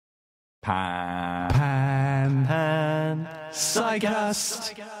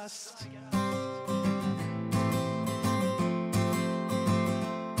Psychast.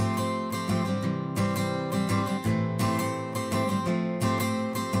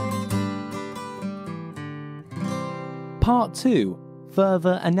 Part 2,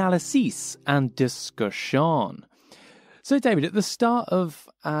 Further Analysis and Discussion. So, David, at the start of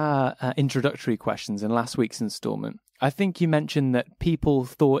our introductory questions in last week's instalment, I think you mentioned that people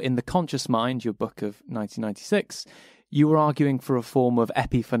thought in The Conscious Mind, your book of 1996, you were arguing for a form of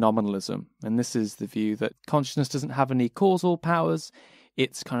epiphenomenalism. And this is the view that consciousness doesn't have any causal powers.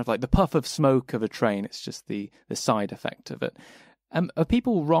 It's kind of like the puff of smoke of a train. It's just the side effect of it. Are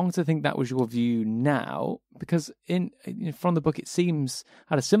people wrong to think that was your view now? Because from the book, it seems,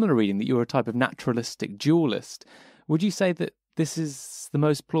 I had a similar reading, that you were a type of naturalistic dualist. Would you say that this is the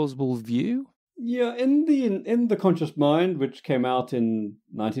most plausible view? Yeah, in the Conscious Mind, which came out in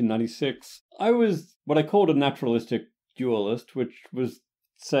 1996, I was what I called a naturalistic dualist, which was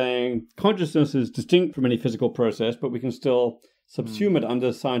saying consciousness is distinct from any physical process, but we can still subsume it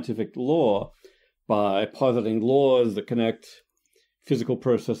under scientific law by positing laws that connect physical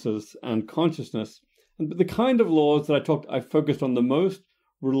processes and consciousness. And the kind of laws that I focused on the most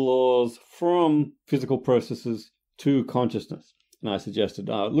were laws from physical processes to consciousness. And I suggested,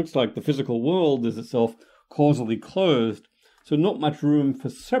 it looks like the physical world is itself causally closed, so not much room for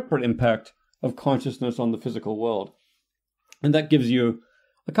separate impact of consciousness on the physical world. And that gives you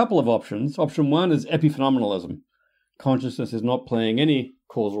a couple of options. Option one is epiphenomenalism. Consciousness is not playing any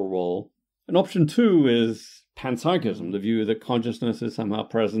causal role. And option two is panpsychism, the view that consciousness is somehow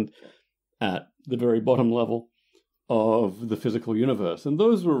present at the very bottom level of the physical universe. And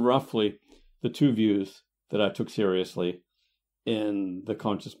those were roughly the two views that I took seriously in The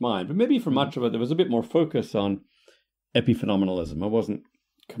Conscious Mind. But maybe for much of it, there was a bit more focus on epiphenomenalism. I wasn't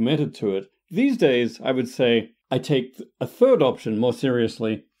committed to it. These days, I would say I take a third option more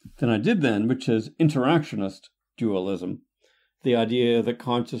seriously than I did then, which is interactionist dualism. The idea that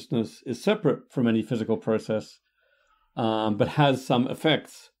consciousness is separate from any physical process, but has some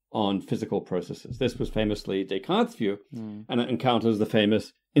effects on physical processes. This was famously Descartes' view, and it encounters the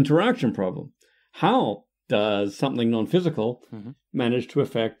famous interaction problem. How does something non-physical manage to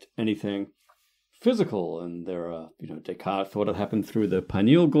affect anything physical? And there are, Descartes thought it happened through the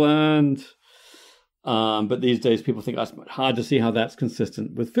pineal gland, but these days people think it's hard to see how that's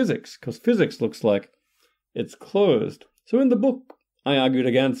consistent with physics, because physics looks like it's closed. So in the book, I argued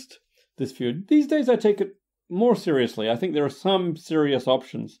against this view. These days, I take it more seriously. I think there are some serious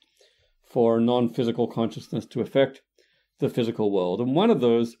options for non-physical consciousness to affect the physical world. And one of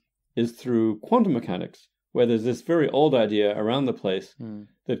those is through quantum mechanics, where there's this very old idea around the place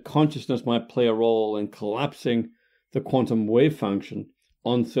that consciousness might play a role in collapsing the quantum wave function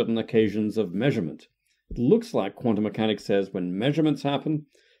on certain occasions of measurement. It looks like quantum mechanics says when measurements happen,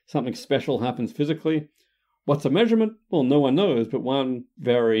 something special happens physically. What's a measurement? Well, no one knows, but one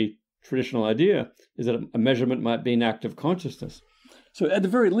very traditional idea is that a measurement might be an act of consciousness. So at the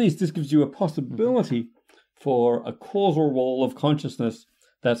very least, this gives you a possibility for a causal role of consciousness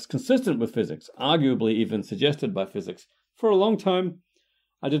that's consistent with physics, arguably even suggested by physics. For a long time,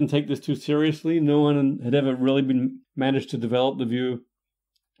 I didn't take this too seriously. No one had ever really managed to develop the view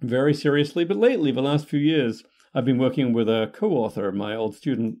very seriously. But lately, the last few years, I've been working with a co-author, my old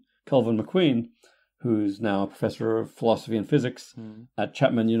student, Kelvin McQueen, who's now a professor of philosophy and physics at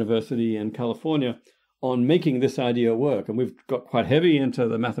Chapman University in California, on making this idea work. And we've got quite heavy into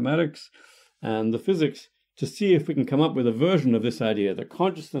the mathematics and the physics to see if we can come up with a version of this idea that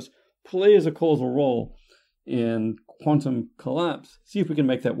consciousness plays a causal role in quantum collapse, see if we can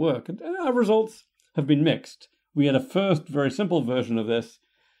make that work. And our results have been mixed. We had a first very simple version of this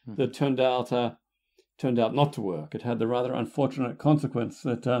that turned out not to work. It had the rather unfortunate consequence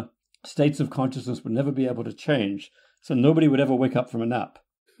that states of consciousness would never be able to change, so nobody would ever wake up from a nap.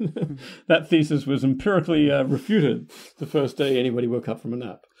 That thesis was empirically refuted the first day anybody woke up from a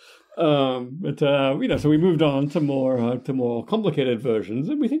nap. So we moved on to more complicated versions,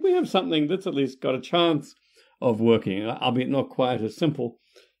 and we think we have something that's at least got a chance of working, albeit not quite as simple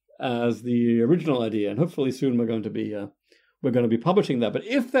as the original idea. And hopefully soon we're going to be publishing that. But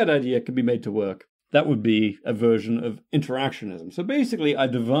if that idea can be made to work, that would be a version of interactionism. So basically, I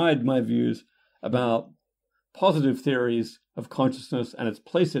divide my views about positive theories of consciousness and its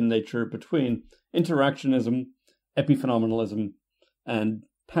place in nature between interactionism, epiphenomenalism, and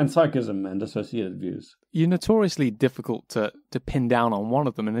panpsychism and associated views. You're notoriously difficult to pin down on one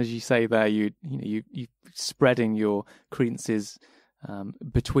of them, and as you say there, you spreading your credences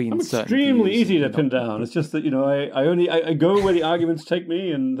between I'm certain extremely views easy to and pin not- down. It's just that, I go where the arguments take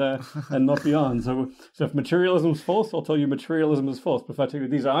me and not beyond. So if materialism is false, I'll tell you materialism is false. But if I tell you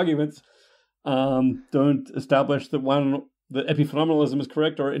these arguments don't establish that epiphenomenalism is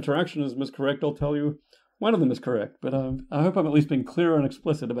correct or interactionism is correct, I'll tell you one of them is correct. But I hope I'm at least being clear and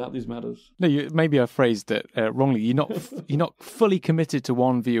explicit about these matters. No, maybe I phrased it wrongly. You're not fully committed to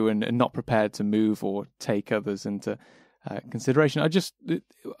one view and not prepared to move or take others into consideration.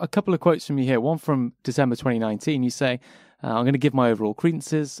 A couple of quotes from you here. One from December 2019. You say, I'm going to give my overall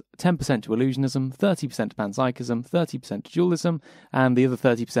credences, 10% to illusionism, 30% to panpsychism, 30% to dualism, and the other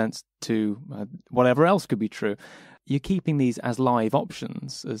 30% to whatever else could be true. You're keeping these as live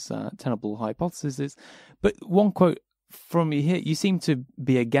options, as tenable hypotheses. But one quote from you here, you seem to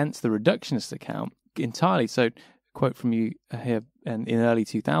be against the reductionist account entirely. So, quote from you here in early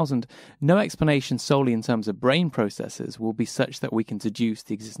 2000, no explanation solely in terms of brain processes will be such that we can deduce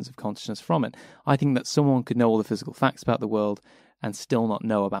the existence of consciousness from it. I think that someone could know all the physical facts about the world and still not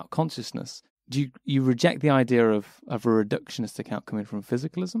know about consciousness. Do you reject the idea of a reductionist account coming from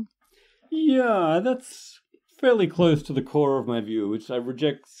physicalism? Yeah, that's fairly close to the core of my view, which I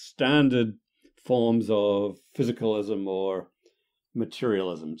reject standard forms of physicalism or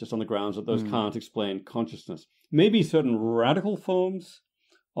materialism, just on the grounds that those can't explain consciousness. Maybe certain radical forms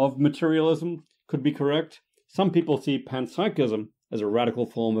of materialism could be correct. Some people see panpsychism as a radical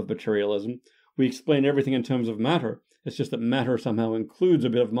form of materialism. We explain everything in terms of matter. It's just that matter somehow includes a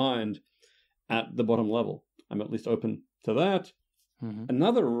bit of mind at the bottom level. I'm at least open to that. Mm-hmm.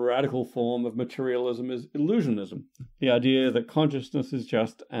 Another radical form of materialism is illusionism, the idea that consciousness is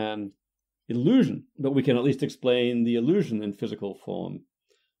just an illusion, but we can at least explain the illusion in physical form.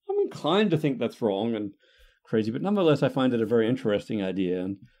 I'm inclined to think that's wrong and crazy, but nonetheless I find it a very interesting idea,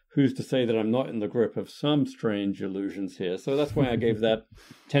 and who's to say that I'm not in the grip of some strange illusions here? So that's why I gave that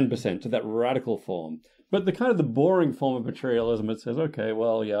 10% to that radical form. But the boring form of materialism, it says, okay,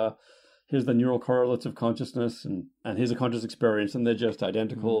 well, yeah, here's the neural correlates of consciousness, and here's a conscious experience, and they're just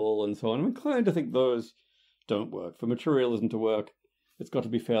identical, and so on. I'm inclined to think those don't work. For materialism to work, it's got to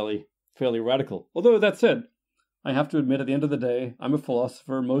be fairly radical. Although, that said, I have to admit, at the end of the day, I'm a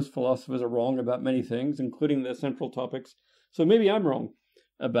philosopher. Most philosophers are wrong about many things, including their central topics. So maybe I'm wrong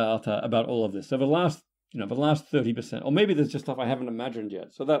about all of this. So the last 30%, or maybe there's just stuff I haven't imagined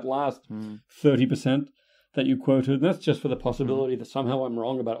yet. So that last 30% that you quoted, and that's just for the possibility that somehow I'm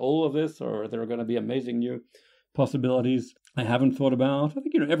wrong about all of this, or there are going to be amazing new possibilities I haven't thought about. I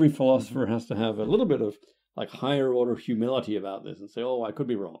think every philosopher has to have a little bit of higher order humility about this and say, oh, I could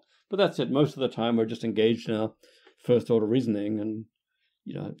be wrong. But that's it. Most of the time we're just engaged in our first order reasoning, and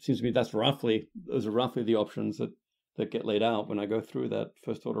it seems to me those are roughly the options that get laid out when I go through that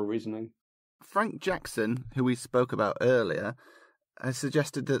first order reasoning. Frank Jackson, who we spoke about earlier, has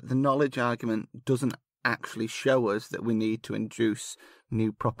suggested that the knowledge argument doesn't actually show us that we need to introduce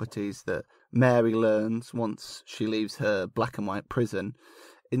new properties that Mary learns once she leaves her black and white prison.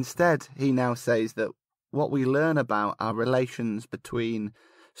 Instead, he now says that what we learn about are relations between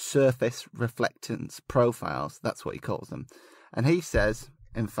surface reflectance profiles, that's what he calls them. And he says,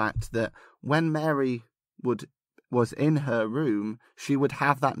 in fact, that when Mary was in her room, she would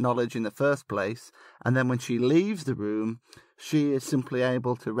have that knowledge in the first place, and then when she leaves the room, she is simply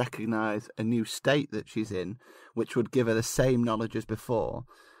able to recognize a new state that she's in, which would give her the same knowledge as before.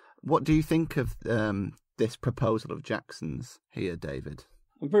 What do you think of this proposal of Jackson's here, David?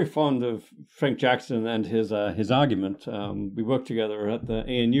 I'm very fond of Frank Jackson and his argument. We worked together at the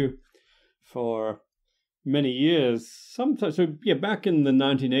ANU for many years. Back in the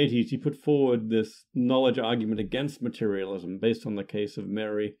 1980s, he put forward this knowledge argument against materialism based on the case of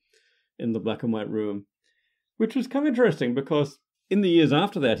Mary in the black and white room, which was kind of interesting because in the years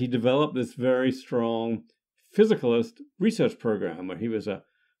after that, he developed this very strong physicalist research program where he was a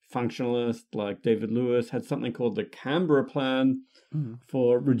functionalist like David Lewis, had something called the Canberra Plan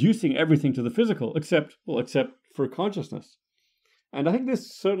for reducing everything to the physical, except for consciousness. And I think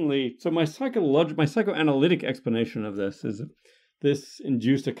this certainly, so my psychoanalytic explanation of this is that this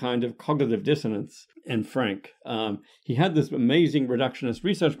induced a kind of cognitive dissonance in Frank. He had this amazing reductionist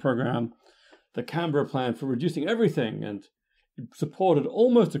research program, the Canberra Plan for reducing everything, and it supported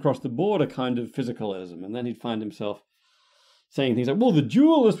almost across the board a kind of physicalism. And then he'd find himself saying things like, well, the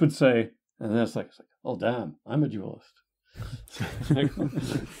dualist would say, and then it's like, oh, damn, I'm a dualist.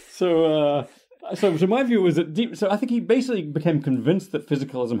 So my view was that so I think he basically became convinced that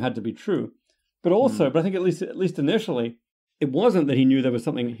physicalism had to be true, but I think at least initially, it wasn't that he knew there was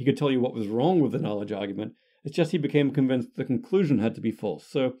something he could tell you what was wrong with the knowledge argument. It's just he became convinced the conclusion had to be false.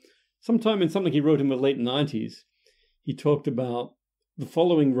 So sometime in something he wrote in the late 90s, he talked about the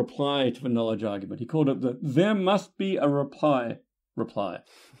following reply to a knowledge argument. He called it the "there must be a reply."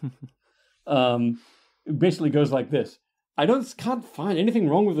 It basically goes like this. I can't find anything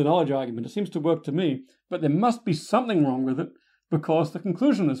wrong with the knowledge argument. It seems to work to me, but there must be something wrong with it because the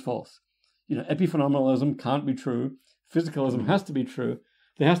conclusion is false. Epiphenomenalism can't be true. Physicalism has to be true.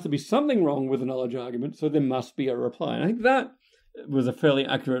 There has to be something wrong with the knowledge argument, so there must be a reply. And I think that was a fairly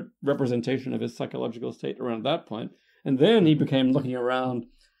accurate representation of his psychological state around that point. And then he became looking around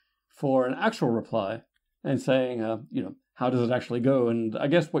for an actual reply and saying, how does it actually go? And I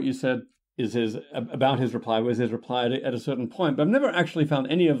guess what you said is about his reply was his reply at a certain point. But I've never actually found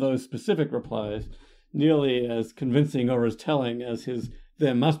any of those specific replies nearly as convincing or as telling as his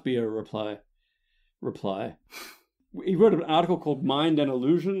 "there must be a reply." He wrote an article called Mind and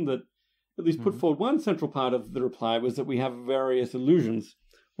Illusion that at least put forward one central part of the reply was that we have various illusions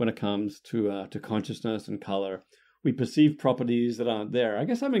when it comes to consciousness and color. We perceive properties that aren't there. I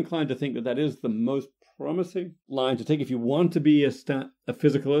guess I'm inclined to think that is the most promising line to take if you want to be a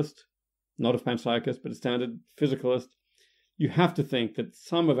physicalist, not a panpsychist, but a standard physicalist. You have to think that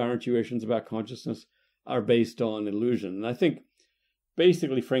some of our intuitions about consciousness are based on illusion. And I think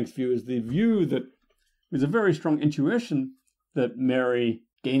basically Frank's view is the view that there's a very strong intuition that Mary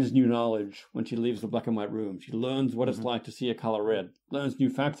gains new knowledge when she leaves the black and white room. She learns what it's like to see a color red, learns new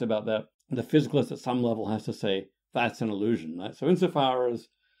facts about that. The physicalist at some level has to say, that's an illusion. Right? So insofar as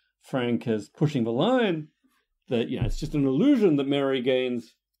Frank is pushing the line that, it's just an illusion that Mary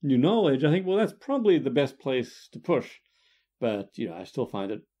gains new knowledge, I think, well, that's probably the best place to push. But, I still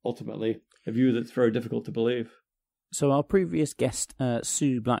find it ultimately a view that's very difficult to believe. So our previous guest,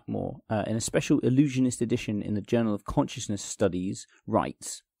 Sue Blackmore, in a special illusionist edition in the Journal of Consciousness Studies,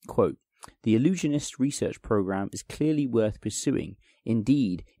 writes, quote, "The illusionist research program is clearly worth pursuing.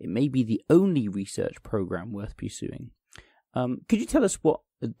 Indeed, it may be the only research program worth pursuing." Could you tell us what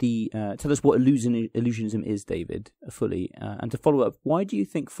illusionism is, David, fully? And to follow up, why do you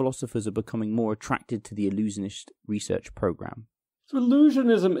think philosophers are becoming more attracted to the illusionist research program? So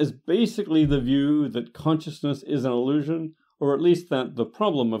illusionism is basically the view that consciousness is an illusion, or at least that the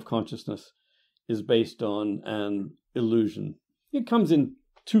problem of consciousness is based on an illusion. It comes in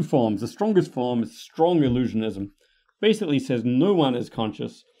two forms. The strongest form is strong illusionism. Basically says no one is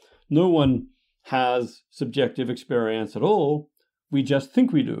conscious, no one has subjective experience at all. We just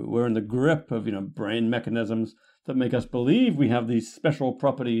think we do. We're in the grip of, brain mechanisms that make us believe we have these special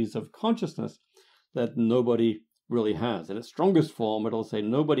properties of consciousness that nobody really has. In its strongest form, it'll say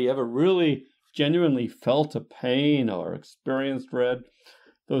nobody ever really genuinely felt a pain or experienced dread.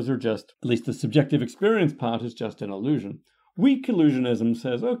 Those are just, at least the subjective experience part is just an illusion. Weak illusionism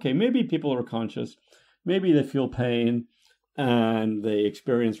says, okay, maybe people are conscious, maybe they feel pain and they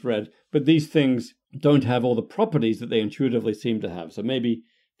experience dread, but these things don't have all the properties that they intuitively seem to have. So maybe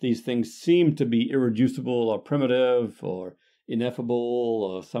these things seem to be irreducible or primitive or ineffable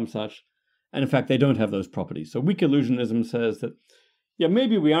or some such. And in fact, they don't have those properties. So weak illusionism says that,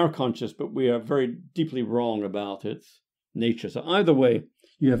 maybe we are conscious, but we are very deeply wrong about its nature. So either way,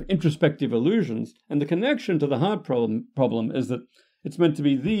 you have introspective illusions. And the connection to the hard problem is that it's meant to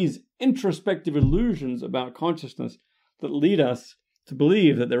be these introspective illusions about consciousness that lead us to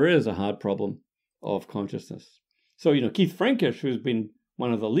believe that there is a hard problem of consciousness. So, Keith Frankish, who's been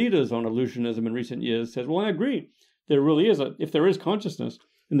one of the leaders on illusionism in recent years, says, well, I agree. There really is if there is consciousness,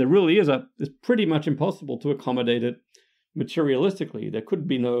 and there really is it's pretty much impossible to accommodate it materialistically. There could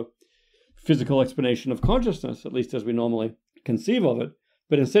be no physical explanation of consciousness, at least as we normally conceive of it.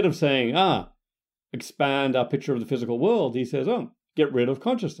 But instead of saying, expand our picture of the physical world, he says, get rid of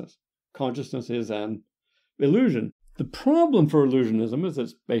consciousness. Consciousness is an illusion. The problem for illusionism is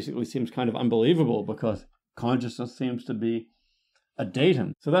it basically seems kind of unbelievable because consciousness seems to be a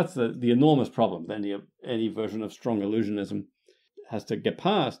datum. So that's the enormous problem that any version of strong illusionism has to get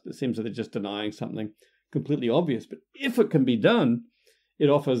past. It seems that they're just denying something completely obvious. But if it can be done, it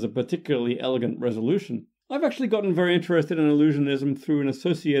offers a particularly elegant resolution. I've actually gotten very interested in illusionism through an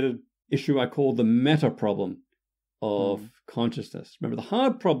associated issue I call the meta problem of consciousness. Remember, the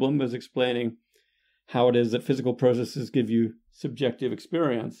hard problem is explaining how it is that physical processes give you subjective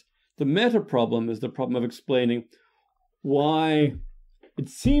experience. The meta problem is the problem of explaining why it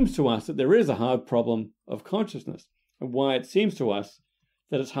seems to us that there is a hard problem of consciousness, and why it seems to us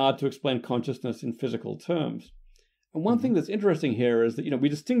that it's hard to explain consciousness in physical terms. And one thing that's interesting here is that, we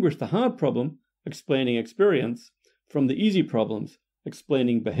distinguish the hard problem, explaining experience, from the easy problems,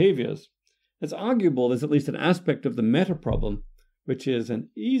 explaining behaviors. It's arguable there's at least an aspect of the meta problem, which is an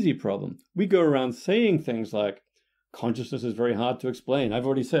easy problem. We go around saying things like, consciousness is very hard to explain. I've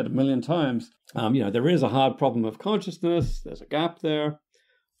already said a million times, there is a hard problem of consciousness. There's a gap there.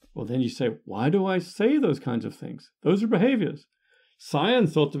 Well, then you say, why do I say those kinds of things? Those are behaviors.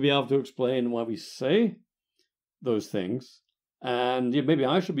 Science ought to be able to explain why we say those things. And maybe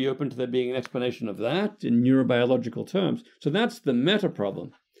I should be open to there being an explanation of that in neurobiological terms. So that's the meta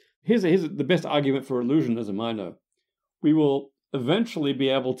problem. Here's the best argument for illusionism I know. We will eventually be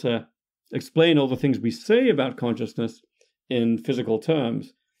able to explain all the things we say about consciousness in physical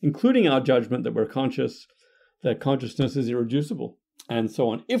terms, including our judgment that we're conscious, that consciousness is irreducible, and so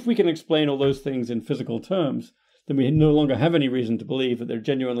on. If we can explain all those things in physical terms, then we no longer have any reason to believe that there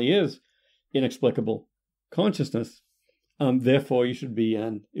genuinely is inexplicable consciousness. Therefore, you should be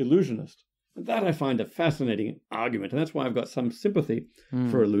an illusionist. And that I find a fascinating argument, and that's why I've got some sympathy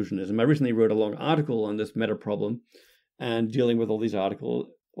for illusionism. I recently wrote a long article on this meta problem and dealing with all these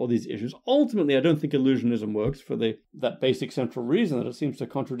issues. Ultimately, I don't think illusionism works for that basic central reason that it seems to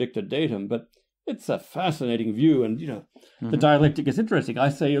contradict a datum, but it's a fascinating view, and the dialectic is interesting. I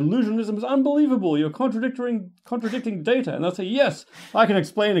say illusionism is unbelievable. You're contradicting data, and they'll say, yes, I can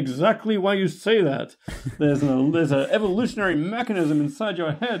explain exactly why you say that. There's an evolutionary mechanism inside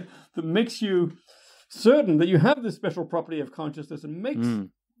your head that makes you certain that you have this special property of consciousness and makes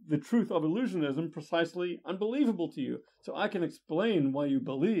the truth of illusionism precisely unbelievable to you. So I can explain why you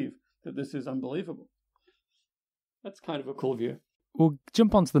believe that this is unbelievable. That's kind of a cool view. We'll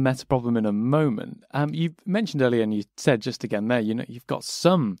jump onto the meta problem in a moment. You mentioned earlier, and you said just again there, you've got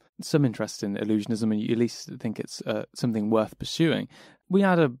some interest in illusionism, and you at least think it's something worth pursuing. We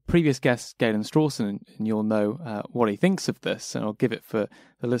had a previous guest, Galen Strawson, and you'll know what he thinks of this, and I'll give it for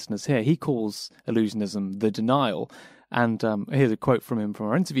the listeners here. He calls illusionism the denial. And here's a quote from him from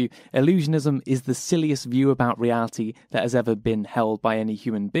our interview. Illusionism is the silliest view about reality that has ever been held by any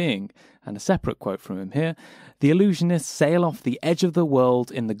human being. And a separate quote from him here. The illusionists sail off the edge of the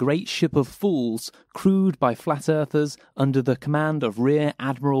world in the great ship of fools, crewed by flat earthers under the command of Rear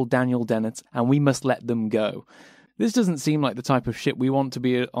Admiral Daniel Dennett, and we must let them go. This doesn't seem like the type of ship we want to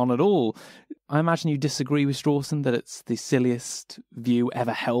be on at all. I imagine you disagree with Strawson that it's the silliest view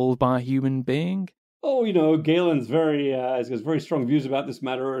ever held by a human being? Oh, Galen's has very strong views about this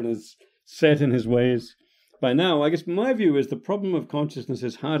matter and is set in his ways by now. I guess my view is the problem of consciousness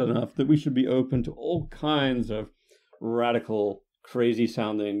is hard enough that we should be open to all kinds of radical,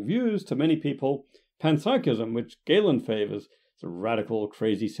 crazy-sounding views. To many people, panpsychism, which Galen favors, is a radical,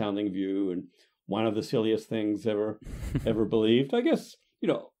 crazy-sounding view and one of the silliest things ever believed. I guess,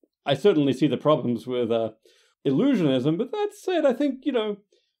 I certainly see the problems with illusionism, but that said, I think,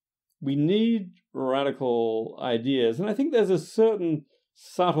 we need radical ideas. And I think there's a certain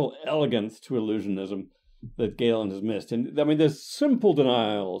subtle elegance to illusionism that Galen has missed. And there's simple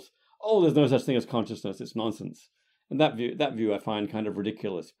denials. Oh, there's no such thing as consciousness. It's nonsense. And that view I find kind of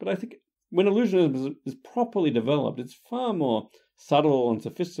ridiculous. But I think when illusionism is properly developed, it's far more subtle and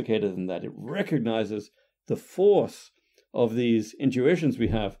sophisticated than that. It recognizes the force of these intuitions we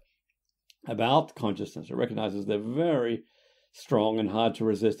have about consciousness. It recognizes they're very strong and hard to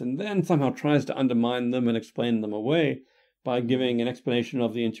resist, and then somehow tries to undermine them and explain them away by giving an explanation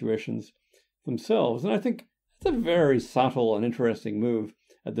of the intuitions themselves. And I think it's a very subtle and interesting move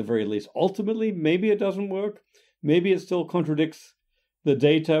at the very least. Ultimately, maybe it doesn't work. Maybe it still contradicts the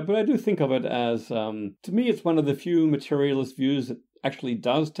data, but I do think of it as, to me, it's one of the few materialist views that actually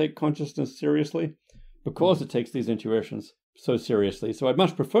does take consciousness seriously because it takes these intuitions so seriously. So I'd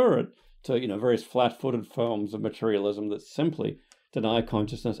much prefer it to various flat-footed forms of materialism that simply deny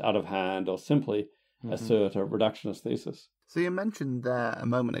consciousness out of hand or simply assert a reductionist thesis. So you mentioned there a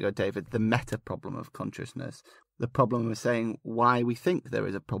moment ago, David, the meta problem of consciousness, the problem of saying why we think there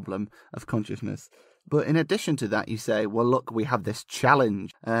is a problem of consciousness. But in addition to that, you say, well, look, we have this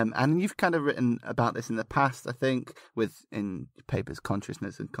challenge. And you've kind of written about this in the past, I think, in papers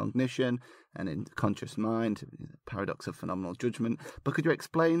Consciousness and Cognition and in Conscious Mind, Paradox of Phenomenal Judgment. But could you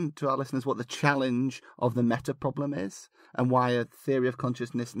explain to our listeners what the challenge of the meta problem is and why a theory of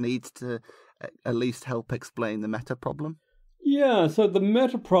consciousness needs to at least help explain the meta problem? Yeah, so the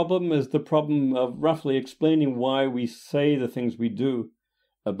meta problem is the problem of roughly explaining why we say the things we do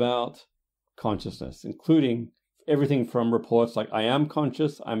about consciousness, including everything from reports like, I am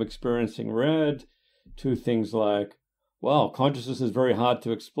conscious, I'm experiencing red, to things like, well, consciousness is very hard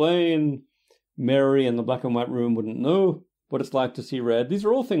to explain, Mary in the black and white room wouldn't know what it's like to see red. These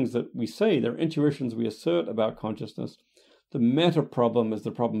are all things that we say, they're intuitions we assert about consciousness. The meta problem is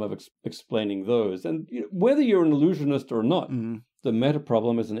the problem of explaining those. And whether you're an illusionist or not, the meta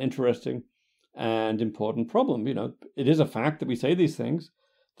problem is an interesting and important problem. It is a fact that we say these things.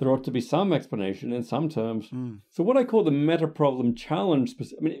 there ought to be some explanation in some terms. So what I call the meta-problem challenge,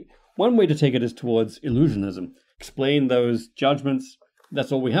 one way to take it is towards illusionism. Explain those judgments.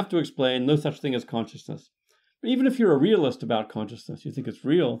 That's all we have to explain. No such thing as consciousness. But even if you're a realist about consciousness, you think it's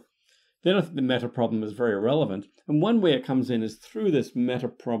real, then I think the meta-problem is very relevant. And one way it comes in is through this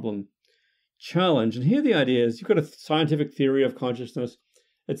meta-problem challenge. And here the idea is you've got a scientific theory of consciousness.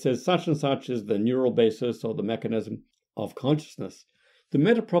 It says such and such is the neural basis or the mechanism of consciousness. The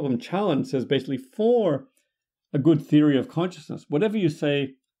meta-problem challenge says basically for a good theory of consciousness, whatever you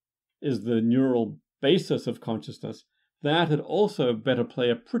say is the neural basis of consciousness, that had also better play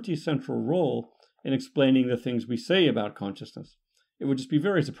a pretty central role in explaining the things we say about consciousness. It would just be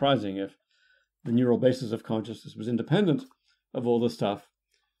very surprising if the neural basis of consciousness was independent of all the stuff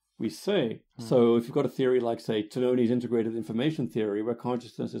we say. So if you've got a theory like, say, Tononi's integrated information theory, where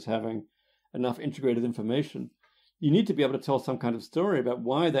consciousness is having enough integrated information, you need to be able to tell some kind of story about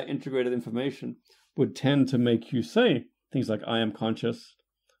why that integrated information would tend to make you say things like, I am conscious,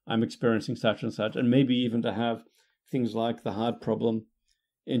 I'm experiencing such and such, and maybe even to have things like the hard problem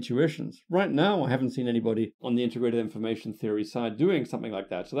intuitions. Right now, I haven't seen anybody on the integrated information theory side doing something like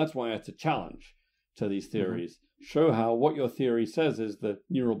that. So that's why it's a challenge to these theories. Show how what your theory says is the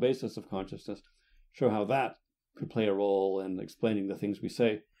neural basis of consciousness. Show how that could play a role in explaining the things we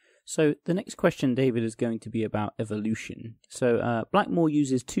say. So the next question, David, is going to be about evolution. So Blackmore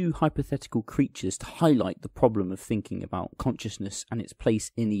uses two hypothetical creatures to highlight the problem of thinking about consciousness and its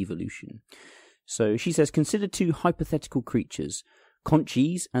place in evolution. So she says, consider two hypothetical creatures,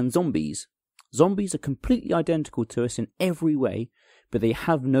 conchies and zombies. Zombies are completely identical to us in every way, but they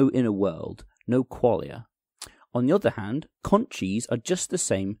have no inner world, no qualia. On the other hand, conchies are just the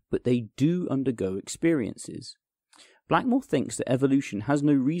same, but they do undergo experiences. Blackmore thinks that evolution has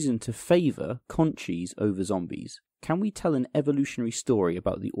no reason to favour conchies over zombies. Can we tell an evolutionary story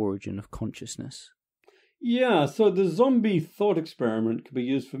about the origin of consciousness? Yeah, so the zombie thought experiment can be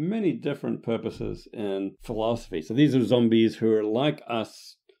used for many different purposes in philosophy. So these are zombies who are like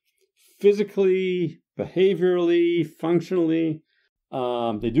us physically, behaviorally, functionally.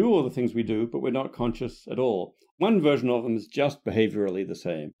 They do all the things we do, but we're not conscious at all. One version of them is just behaviorally the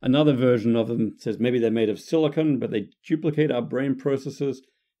same. Another version of them says maybe they're made of silicon, but they duplicate our brain processes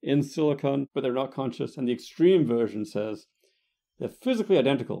in silicon, but they're not conscious. And the extreme version says they're physically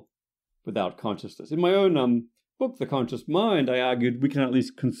identical without consciousness. In my own book, The Conscious Mind, I argued we can at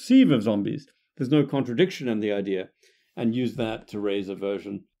least conceive of zombies. There's no contradiction in the idea, and use that to raise a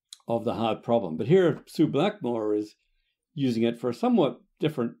version of the hard problem. But here, Sue Blackmore is using it for a somewhat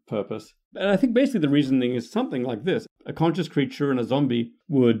different purpose. And I think basically the reasoning is something like this. A conscious creature and a zombie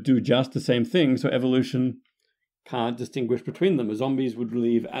would do just the same thing, so evolution can't distinguish between them. Zombies would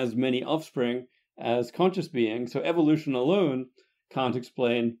leave as many offspring as conscious beings, so evolution alone can't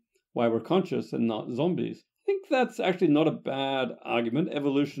explain why we're conscious and not zombies. I think that's actually not a bad argument.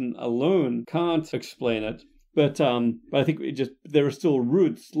 Evolution alone can't explain it. But I think there are still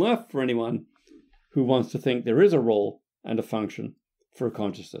roots left for anyone who wants to think there is a role and a function for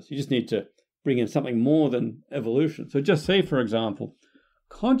consciousness. You just need to bring in something more than evolution. So just say, for example,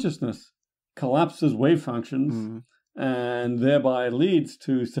 consciousness collapses wave functions and thereby leads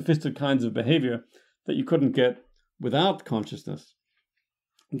to sophisticated kinds of behavior that you couldn't get without consciousness.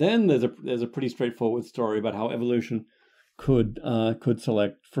 Then there's a pretty straightforward story about how evolution could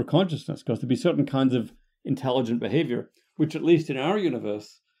select for consciousness, because there'd be certain kinds of intelligent behavior, which at least in our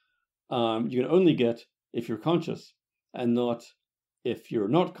universe, you can only get if you're conscious and not if you're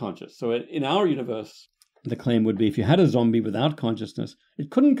not conscious. So in our universe, the claim would be if you had a zombie without consciousness,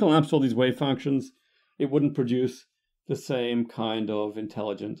 it couldn't collapse all these wave functions. It wouldn't produce the same kind of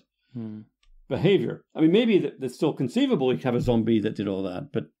intelligent behavior. I mean, maybe that's still conceivable. You could have a zombie that did all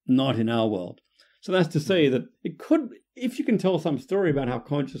that, but not in our world. So that's to say that it could, if you can tell some story about how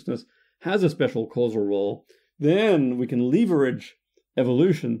consciousness has a special causal role, then we can leverage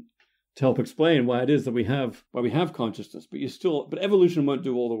evolution to help explain why it is that we have consciousness. But evolution won't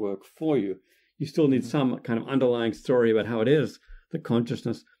do all the work for you. You still need some kind of underlying story about how it is that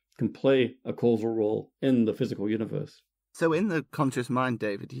consciousness can play a causal role in the physical universe. So in The Conscious Mind,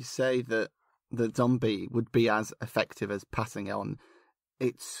 David, you say that the zombie would be as effective as passing on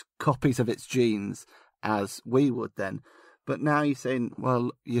its copies of its genes as we would then. But now you're saying,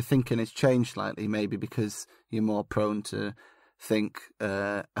 well, your thinking has changed slightly, maybe because you're more prone to think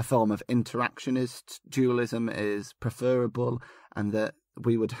a form of interactionist dualism is preferable, and that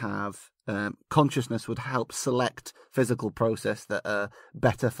we would have consciousness would help select physical process that are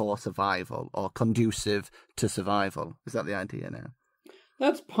better for survival or conducive to survival. Is that the idea now?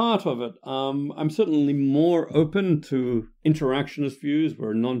 That's part of it. I'm certainly more open to interactionist views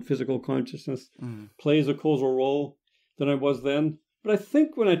where non-physical consciousness plays a causal role than I was then. But I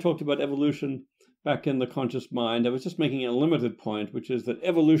think when I talked about evolution back in the conscious mind, I was just making a limited point, which is that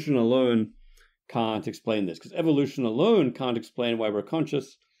evolution alone can't explain this. Because evolution alone can't explain why we're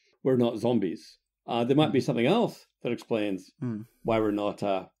conscious. We're not zombies. There might be something else that explains why we're not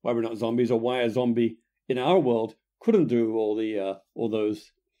zombies, or why a zombie in our world couldn't do all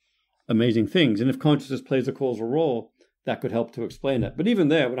those amazing things. And if consciousness plays a causal role, that could help to explain it. But even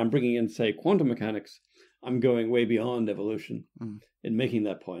there, when I'm bringing in, say, quantum mechanics, I'm going way beyond evolution in making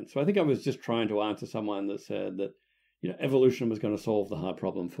that point. So I think I was just trying to answer someone that said that, evolution was going to solve the hard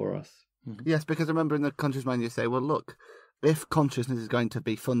problem for us. Yes, because I remember in the conscious mind you say, well, look, if consciousness is going to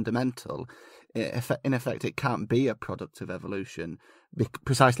be fundamental, in effect, it can't be a product of evolution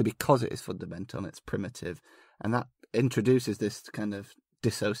precisely because it is fundamental and it's primitive. And that introduces this kind of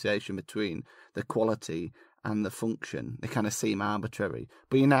dissociation between the quality and the function. They kind of seem arbitrary.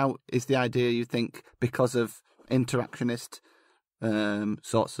 But is the idea, you think, because of interactionist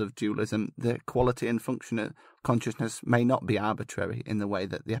sorts of dualism, the quality and function of consciousness may not be arbitrary in the way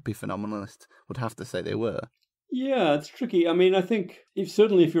that the epiphenomenalists would have to say they were? Yeah, it's tricky. I mean, I think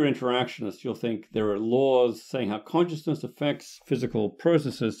certainly if you're interactionist, you'll think there are laws saying how consciousness affects physical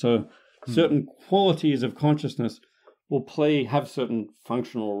processes. So certain qualities of consciousness will have certain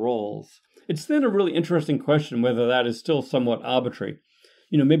functional roles. It's then a really interesting question whether that is still somewhat arbitrary.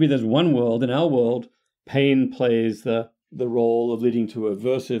 Maybe there's one world. In our world, pain plays the role of leading to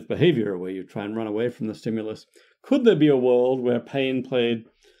aversive behavior, where you try and run away from the stimulus. Could there be a world where pain played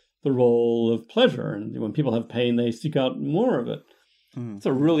the role of pleasure, and when people have pain, they seek out more of it? It's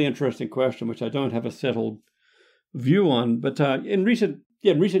a really interesting question, which I don't have a settled view on. But in recent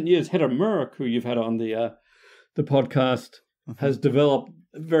years, Hedda Murk, who you've had on the podcast, has developed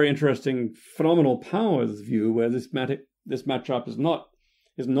a very interesting phenomenal powers view, where this matchup is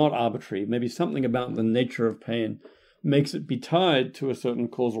not arbitrary. Maybe something about the nature of pain makes it be tied to a certain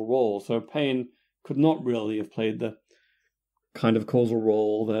causal role. So pain could not really have played the kind of causal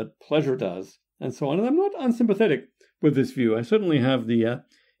role that pleasure does, and so on. And I'm not unsympathetic with this view. I certainly have the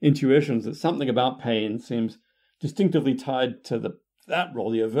intuitions that something about pain seems distinctively tied to that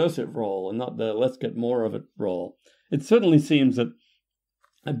role, the aversive role, and not the let's get more of it role. It certainly seems that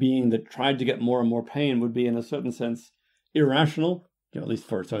a being that tried to get more and more pain would be, in a certain sense, irrational, at least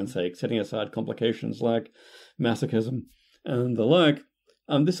for its own sake, setting aside complications like masochism and the like.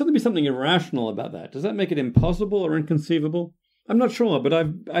 There's certainly something irrational about that. Does that make it impossible or inconceivable? I'm not sure, but I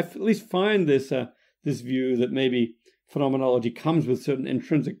at least find this view that maybe phenomenology comes with certain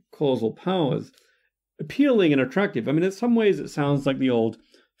intrinsic causal powers appealing and attractive. I mean, in some ways, it sounds like the old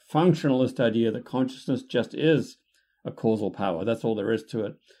functionalist idea that consciousness just is a causal power. That's all there is to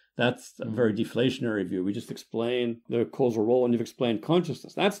it. That's a very deflationary view. We just explain the causal role and you've explained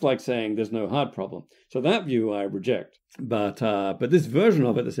consciousness. That's like saying there's no hard problem. So that view I reject. But this version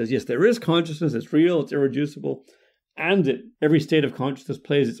of it that says, yes, there is consciousness, it's real, it's irreducible, and every state of consciousness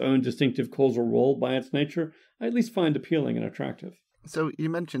plays its own distinctive causal role by its nature, I at least find appealing and attractive. So you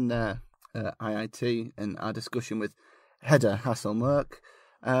mentioned there IIT and our discussion with Hedda Hasselmerk.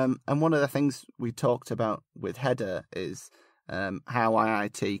 And one of the things we talked about with Hedda is how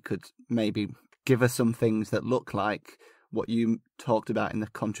IIT could maybe give us some things that look like what you talked about in the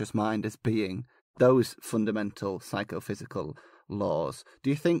conscious mind as being those fundamental psychophysical laws. Do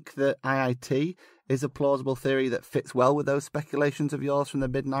you think that IIT is a plausible theory that fits well with those speculations of yours from the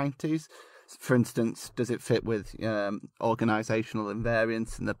mid-90s? For instance, does it fit with organizational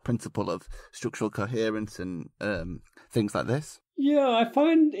invariance and the principle of structural coherence and things like this? Yeah, I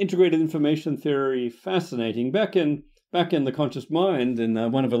find integrated information theory fascinating. Back in the conscious mind, in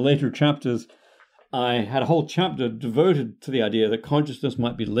one of the later chapters, I had a whole chapter devoted to the idea that consciousness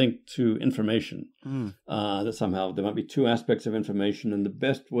might be linked to information, that somehow there might be two aspects of information, and the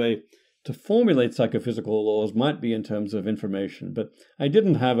best way to formulate psychophysical laws might be in terms of information. But I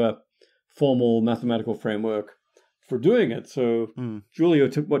didn't have a formal mathematical framework for doing it. So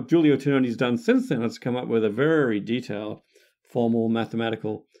what Giulio Tononi's done since then is come up with a very detailed formal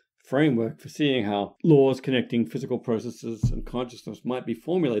mathematical framework for seeing how laws connecting physical processes and consciousness might be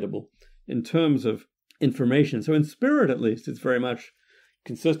formulatable in terms of information. So in spirit, at least, it's very much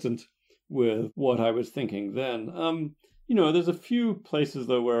consistent with what I was thinking then. There's a few places,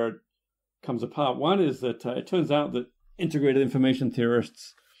 though, where it comes apart. One is that it turns out that integrated information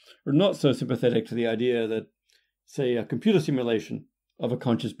theorists are not so sympathetic to the idea that, say, a computer simulation of a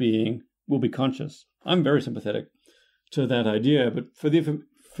conscious being will be conscious. I'm very sympathetic to that idea, but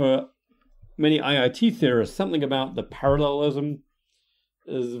for many IIT theorists, something about the parallelism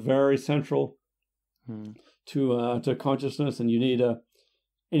is very central to consciousness, and you need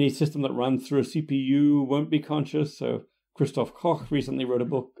any system that runs through a CPU won't be conscious. So Christoph Koch recently wrote a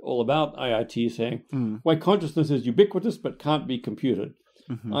book all about IIT, saying why consciousness is ubiquitous but can't be computed.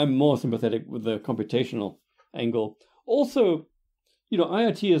 I'm more sympathetic with the computational angle. Also,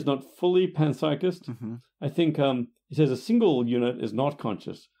 IIT is not fully panpsychist. I think he says a single unit is not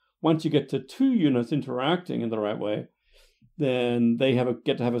conscious. Once you get to two units interacting in the right way, then they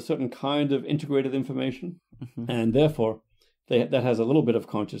get to have a certain kind of integrated information, and therefore that has a little bit of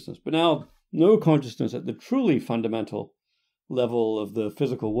consciousness. But now, no consciousness at the truly fundamental level of the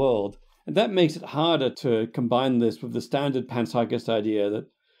physical world, and that makes it harder to combine this with the standard panpsychist idea that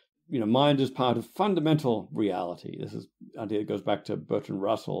mind is part of fundamental reality. This is idea that goes back to Bertrand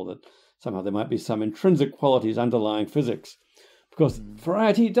Russell, that somehow there might be some intrinsic qualities underlying physics. Because for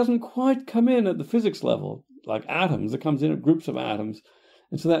IIT, it doesn't quite come in at the physics level, like atoms. It comes in at groups of atoms.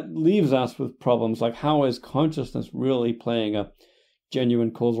 And so that leaves us with problems like, how is consciousness really playing a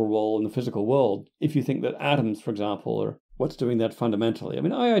genuine causal role in the physical world? If you think that atoms, for example, are what's doing that fundamentally. I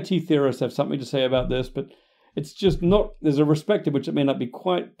mean, IIT theorists have something to say about this, but it's just not, there's a respect in which it may not be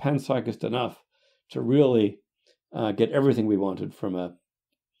quite panpsychist enough to really get everything we wanted from a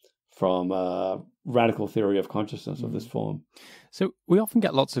radical theory of consciousness of this form. So we often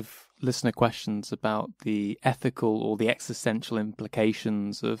get lots of listener questions about the ethical or the existential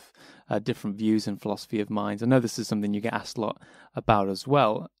implications of different views in philosophy of mind. I know this is something you get asked a lot about as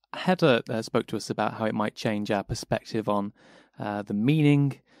well. Hedda spoke to us about how it might change our perspective on the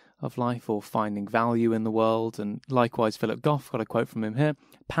meaning of life or finding value in the world. And likewise, Philip Goff, got a quote from him here.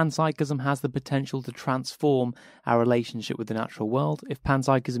 Panpsychism has the potential to transform our relationship with the natural world. If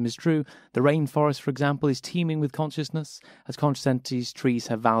panpsychism is true, the rainforest, for example, is teeming with consciousness. As conscious entities, trees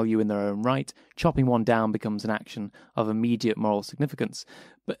have value in their own right. Chopping one down becomes an action of immediate moral significance.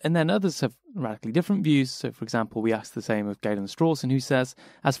 And then others have radically different views. So, for example, we asked the same of Galen Strawson, who says,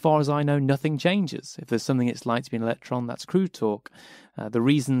 as far as I know, nothing changes. If there's something it's like to be an electron, that's crude talk. The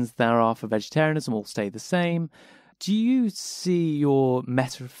reasons there are for vegetarianism all stay the same. Do you see your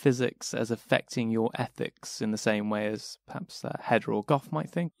metaphysics as affecting your ethics in the same way as perhaps Hedda or Goff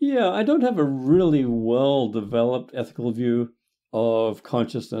might think? Yeah, I don't have a really well-developed ethical view of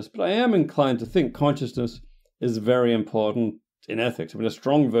consciousness, but I am inclined to think consciousness is very important in ethics. I mean, a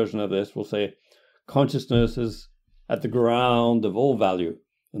strong version of this will say consciousness is at the ground of all value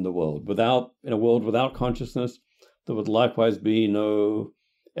in the world. In a world without consciousness, there would likewise be no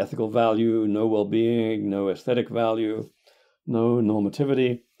ethical value, no well-being, no aesthetic value, no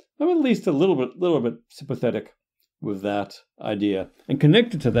normativity. I'm at least a little bit sympathetic with that idea. And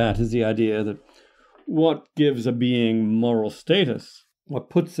connected to that is the idea that what gives a being moral status, what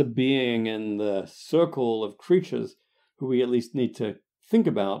puts a being in the circle of creatures who we at least need to think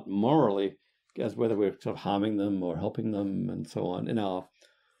about morally as whether we're sort of harming them or helping them and so on in our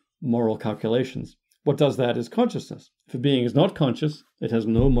moral calculations. What does that is consciousness. If a being is not conscious, it has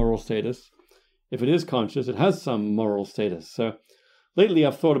no moral status. If it is conscious, it has some moral status. So lately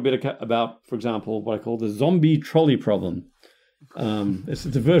I've thought a bit about, for example, what I call the zombie trolley problem. It's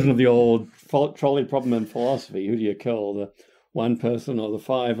a version of the old trolley problem in philosophy. Who do you kill, the one person or the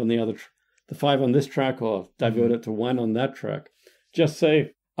five on the other, the five on this track, or divert it to one on that track? Just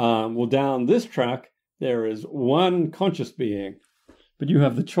say, well, down this track, there is one conscious being, but you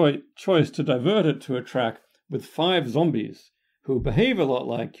have the choice to divert it to a track with 5 zombies who behave a lot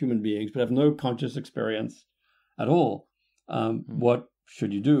like human beings but have no conscious experience at all. What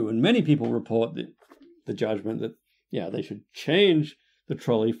should you do? And many people report the judgment that, they should change the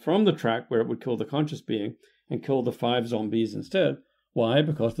trolley from the track where it would kill the conscious being and kill the 5 zombies instead. Why?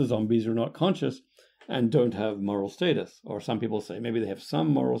 Because the zombies are not conscious and don't have moral status. Or some people say maybe they have some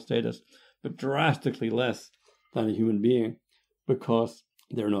moral status, but drastically less than a human being, because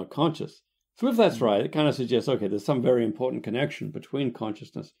they're not conscious. So if that's right, it kind of suggests, okay, there's some very important connection between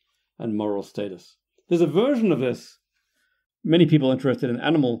consciousness and moral status. There's a version of this many people interested in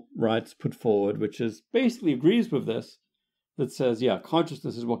animal rights put forward, which is basically agrees with this, that says,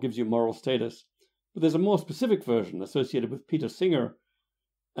 consciousness is what gives you moral status. But there's a more specific version associated with Peter Singer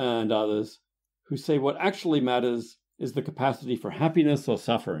and others who say what actually matters is the capacity for happiness or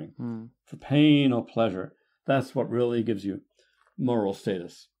suffering, for pain or pleasure. That's what really gives you moral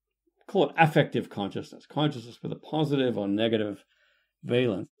status. Call it affective consciousness with a positive or negative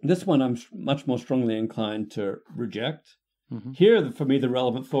valence. This one I'm much more strongly inclined to reject. Here, for me, the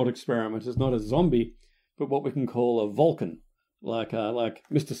relevant thought experiment is not a zombie, but what we can call a Vulcan, like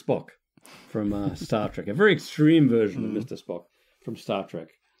Mr. Spock from Star Trek, a very extreme version of Mr. Spock from Star Trek.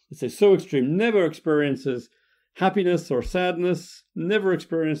 It's so extreme, never experiences happiness or sadness, never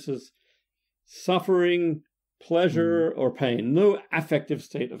experiences suffering, pleasure, or pain. No affective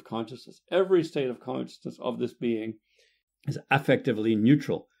state of consciousness. Every state of consciousness of this being is affectively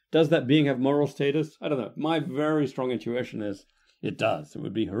neutral. Does that being have moral status? I don't know. My very strong intuition is it does. It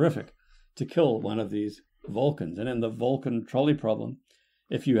would be horrific to kill one of these Vulcans. And in the Vulcan trolley problem,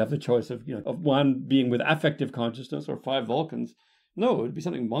 if you have the choice of one being with affective consciousness or 5 Vulcans, no, it would be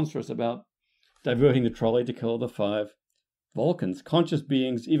something monstrous about diverting the trolley to kill the 5 Vulcans. Conscious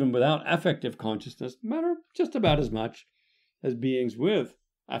beings, even without affective consciousness, matter just about as much as beings with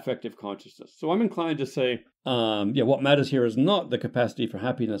affective consciousness. So I'm inclined to say, what matters here is not the capacity for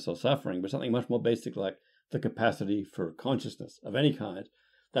happiness or suffering, but something much more basic like the capacity for consciousness of any kind.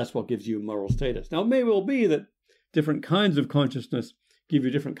 That's what gives you moral status. Now, it may well be that different kinds of consciousness give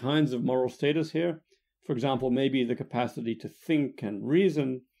you different kinds of moral status here. For example, maybe the capacity to think and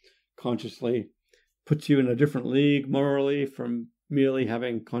reason consciously puts you in a different league morally from merely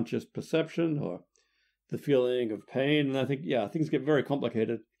having conscious perception or the feeling of pain. And I think, things get very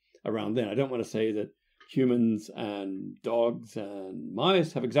complicated around then. I don't want to say that humans and dogs and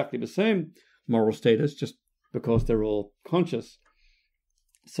mice have exactly the same moral status just because they're all conscious.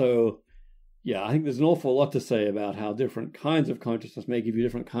 So, I think there's an awful lot to say about how different kinds of consciousness may give you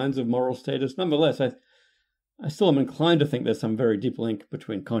different kinds of moral status. Nonetheless, I still am inclined to think there's some very deep link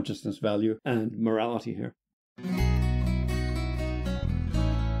between consciousness value and morality here.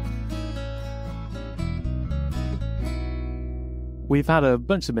 We've had a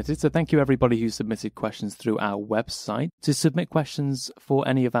bunch submitted, so thank you everybody who submitted questions through our website. To submit questions for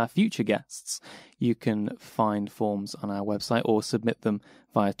any of our future guests, you can find forms on our website or submit them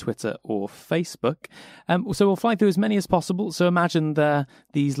via Twitter or Facebook. So we'll fly through as many as possible. So imagine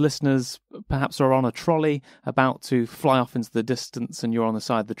these listeners perhaps are on a trolley about to fly off into the distance and you're on the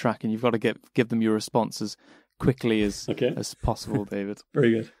side of the track and you've got to give them your response as quickly as possible, David.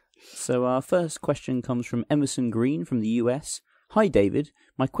 Very good. So our first question comes from Emerson Green from the US. Hi, David.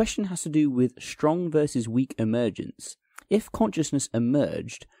 My question has to do with strong versus weak emergence. If consciousness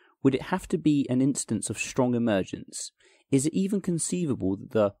emerged, would it have to be an instance of strong emergence? Is it even conceivable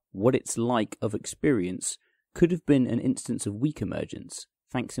that the what it's like of experience could have been an instance of weak emergence?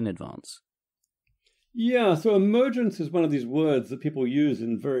 Thanks in advance. Yeah, so emergence is one of these words that people use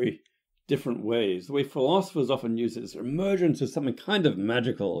in very different ways. The way philosophers often use it is emergence is something kind of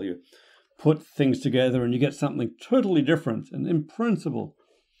magical. You put things together and you get something totally different and in principle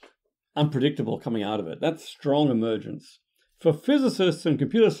unpredictable coming out of it. That's strong emergence. For physicists and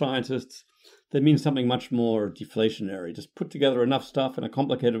computer scientists, that means something much more deflationary. Just put together enough stuff in a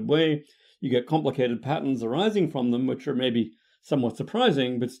complicated way, you get complicated patterns arising from them, which are maybe somewhat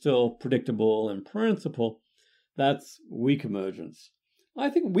surprising, but still predictable in principle. That's weak emergence.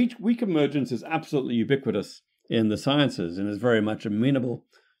 I think weak emergence is absolutely ubiquitous in the sciences and is very much amenable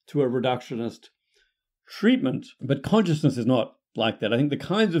to a reductionist treatment. But consciousness is not like that. I think the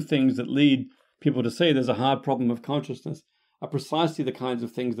kinds of things that lead people to say there's a hard problem of consciousness are precisely the kinds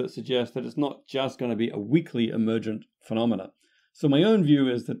of things that suggest that it's not just going to be a weakly emergent phenomena. So my own view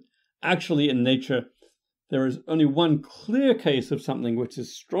is that actually in nature, there is only one clear case of something which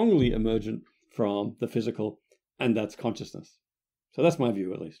is strongly emergent from the physical, and that's consciousness. So that's my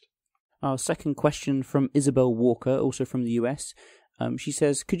view, at least. Our second question from Isabel Walker, also from the US. She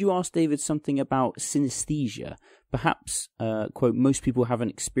says, could you ask David something about synesthesia? Perhaps, quote, most people haven't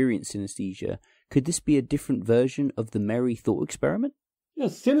experienced synesthesia. Could this be a different version of the Mary thought experiment?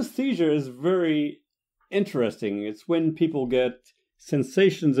 Yes, synesthesia is very interesting. It's when people get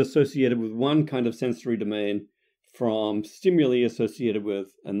sensations associated with one kind of sensory domain from stimuli associated with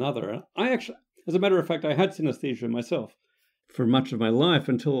another. I actually, as a matter of fact, I had synesthesia myself for much of my life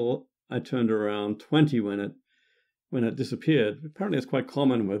until I turned around 20 when it disappeared. Apparently it's quite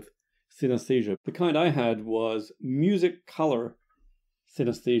common with synesthesia. The kind I had was music color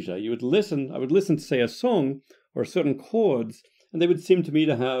synesthesia. I would listen to, say, a song or certain chords, and they would seem to me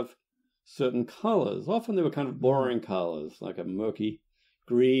to have certain colors. Often they were kind of boring colors, like a murky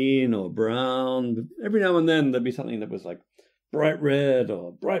green or brown. But every now and then there'd be something that was like bright red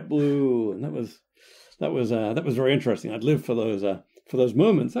or bright blue, and that was very interesting. I'd live for those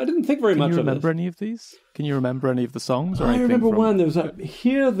moments. I didn't think very much of it. Can you remember any of these? Can you remember any of the songs? Or I remember one. There was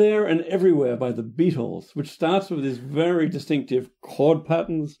Here, There, and Everywhere by the Beatles, which starts with these very distinctive chord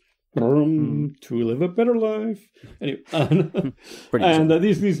patterns. To live a better life. Anyway, and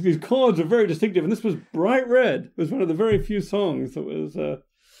these chords are very distinctive. And this was bright red. It was one of the very few songs that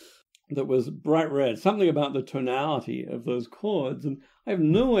was bright red. Something about the tonality of those chords. And I have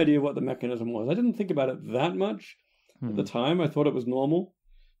no idea what the mechanism was. I didn't think about it that much at the time. I thought it was normal.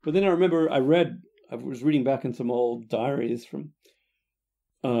 But then I remember I read I was reading back in some old diaries from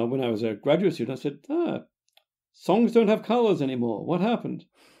when I was a graduate student. I said, songs don't have colors anymore. What happened?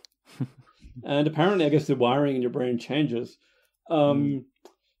 And apparently, I guess the wiring in your brain changes.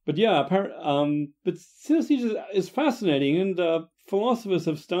 But yeah, but synesthesia is fascinating, and philosophers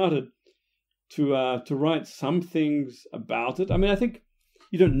have started to write some things about it. I mean, I think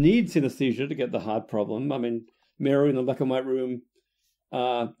you don't need synesthesia to get the hard problem. I mean, Mary in the black and white room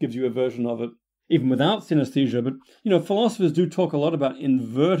gives you a version of it, even without synesthesia. But, philosophers do talk a lot about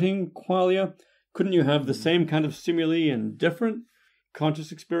inverting qualia. Couldn't you have the same kind of stimuli in different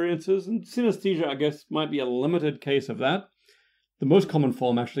conscious experiences? And synesthesia, I guess, might be a limited case of that. The most common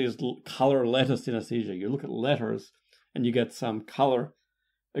form actually is color letter synesthesia. You look at letters and you get some color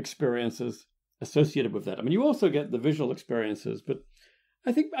experiences associated with that. I mean, you also get the visual experiences, but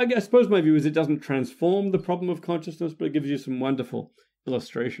I suppose my view is it doesn't transform the problem of consciousness, but it gives you some wonderful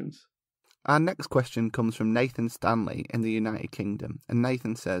illustrations. Our next question comes from Nathan Stanley in the United Kingdom, and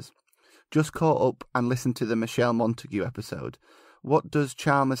Nathan says, just caught up and listened to the Michelle Montague episode. What does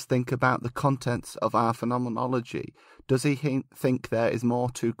Chalmers think about the contents of our phenomenology? Does he think there is more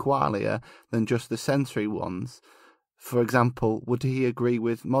to qualia than just the sensory ones? For example, would he agree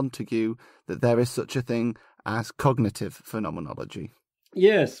with Montague that there is such a thing as cognitive phenomenology?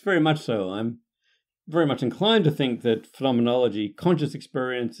 Yes, very much so. I'm very much inclined to think that phenomenology, conscious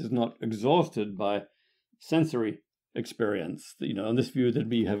experience, is not exhausted by sensory experience. On this view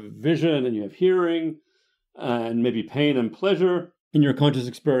that you have vision and you have hearing and maybe pain and pleasure in your conscious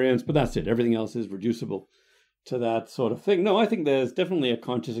experience, but that's it. Everything else is reducible to that sort of thing. No, I think there's definitely a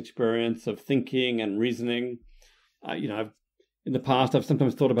conscious experience of thinking and reasoning. In the past, I've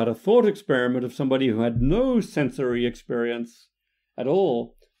sometimes thought about a thought experiment of somebody who had no sensory experience at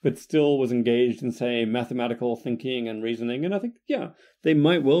all, but still was engaged in, say, mathematical thinking and reasoning. And I think, they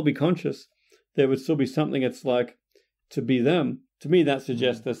might well be conscious. There would still be something it's like to be them. To me, that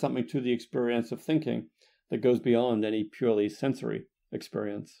suggests there's something to the experience of thinking that goes beyond any purely sensory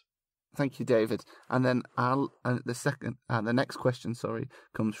experience. Thank you, David. And then the next question,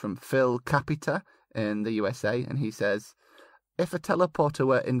 comes from Phil Capita in the USA, and he says, if a teleporter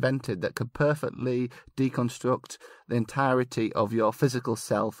were invented that could perfectly deconstruct the entirety of your physical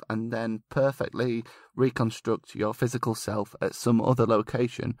self and then perfectly reconstruct your physical self at some other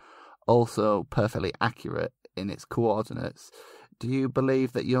location, also perfectly accurate in its coordinates, do you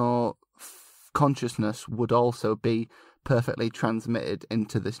believe that your consciousness would also be perfectly transmitted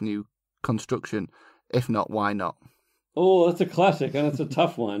into this new construction? If not, why not? Oh, that's a classic, and it's a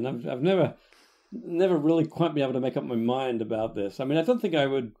tough one. I've never really quite been able to make up my mind about this. I mean, I don't think I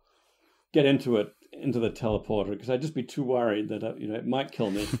would get into the teleporter, because I'd just be too worried that it might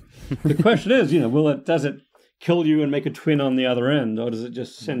kill me. The question is, does it kill you and make a twin on the other end, or does it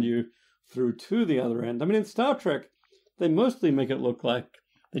just send you through to the other end? I mean, in Star Trek, they mostly make it look like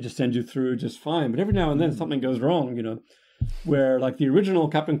they just send you through just fine, but every now and then something goes wrong, where like the original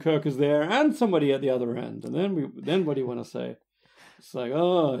Captain Kirk is there and somebody at the other end, and then what do you want to say? It's like,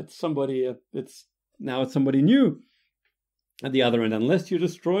 it's somebody. It's somebody new at the other end, unless you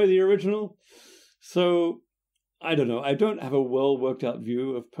destroy the original. So I don't know. I don't have a well worked out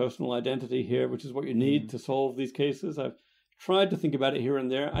view of personal identity here, which is what you need to solve these cases. I've tried to think about it here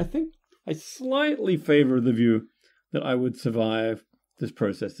and there. I think I slightly favor the view that I would survive this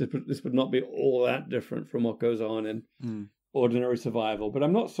process. This would not be all that different from what goes on in ordinary survival. But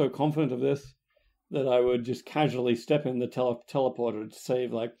I'm not so confident of this that I would just casually step in the teleporter to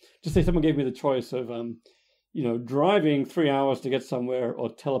save, just say someone gave me the choice of, driving 3 hours to get somewhere or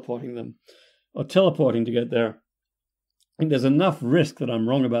teleporting to get there. I think there's enough risk that I'm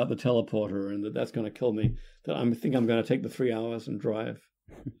wrong about the teleporter and that's going to kill me that I think I'm going to take the 3 hours and drive.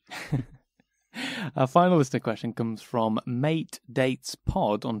 Our final listener question comes from Mate Dates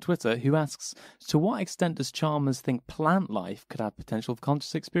Pod on Twitter, who asks, to what extent does Chalmers think plant life could have potential for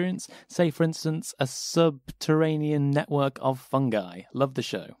conscious experience? Say, for instance, a subterranean network of fungi. Love the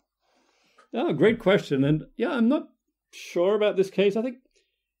show. Oh, great question. And I'm not sure about this case. I think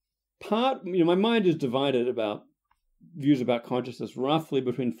my mind is divided about views about consciousness roughly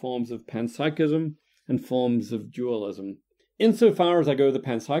between forms of panpsychism and forms of dualism. Insofar as I go the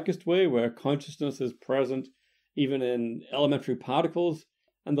panpsychist way, where consciousness is present even in elementary particles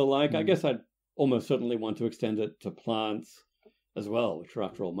and the like, I guess I'd almost certainly want to extend it to plants as well, which are,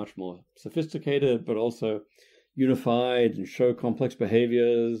 after all, much more sophisticated, but also unified and show complex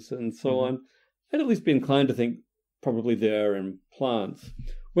behaviors and so on. I'd at least be inclined to think probably they're in plants.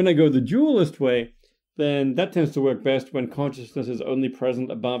 When I go the dualist way, then that tends to work best when consciousness is only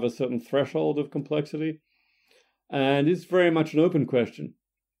present above a certain threshold of complexity. And it's very much an open question.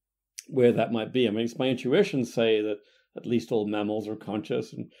 where that might be. I mean, it's my intuition say that at least all mammals are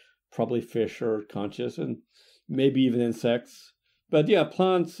conscious, and probably fish are conscious, and maybe even insects. But yeah,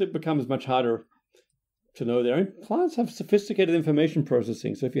 plants, it becomes much harder to know there. I mean, plants have sophisticated information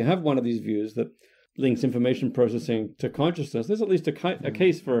processing. So if you have one of these views that links information processing to consciousness, there's at least a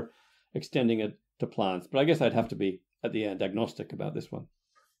case for extending it to plants. But I guess I'd have to be, at the end, agnostic about this one.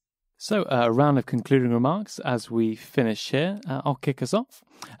 So a round of concluding remarks as we finish here. I'll kick us off.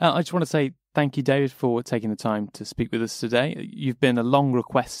 I just want to say thank you, David, for taking the time to speak with us today. You've been a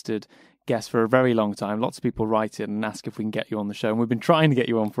long-requested guest for a very long time. Lots of people write in and ask if we can get you on the show, and we've been trying to get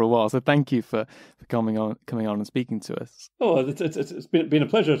you on for a while. So thank you for coming on and speaking to us. Oh, it's been a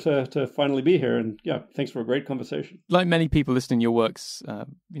pleasure to finally be here, and yeah, thanks for a great conversation. Like many people listening, your work's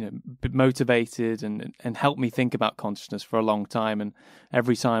motivated and helped me think about consciousness for a long time. And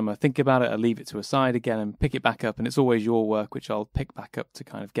every time I think about it, I leave it to a side again and pick it back up. And it's always your work which I'll pick back up to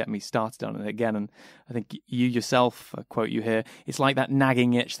kind of get me started on it again. And I think you yourself, I quote you here, it's like that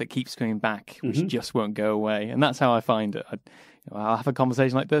nagging itch that keeps coming back, which just won't go away. And that's how I find it. I'll have a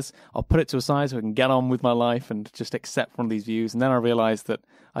conversation like this, I'll put it to a side so I can get on with my life and just accept one of these views, and then I realise that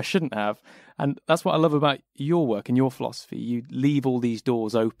I shouldn't have. And that's what I love about your work and your philosophy. You leave all these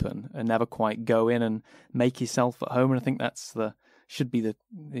doors open and never quite go in and make yourself at home, and I think that's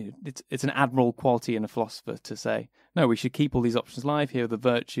it's an admirable quality in a philosopher to say, no, we should keep all these options live. Here are the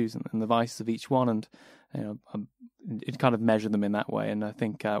virtues and the vices of each one, and it kind of measure them in that way. And I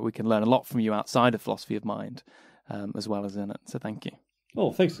think we can learn a lot from you outside of philosophy of mind, as well as in it. So thank you.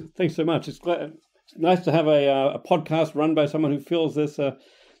 Oh, thanks so much. It's nice to have a podcast run by someone who feels this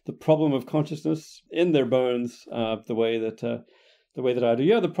the problem of consciousness in their bones, the way that I do.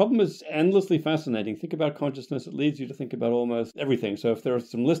 Yeah, the problem is endlessly fascinating. Think about consciousness; it leads you to think about almost everything. So if there are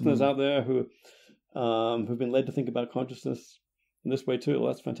some listeners out there who've been led to think about consciousness in this way too, well,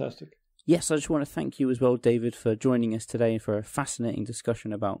 that's fantastic. Yes, I just want to thank you as well, David, for joining us today for a fascinating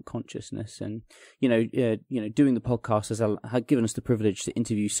discussion about consciousness. And doing the podcast has given us the privilege to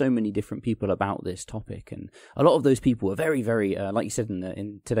interview so many different people about this topic, and a lot of those people are very, very, like you said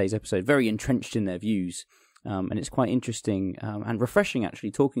in today's episode, very entrenched in their views. And it's quite interesting and refreshing actually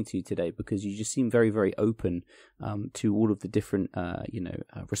talking to you today, because you just seem very, very open to all of the different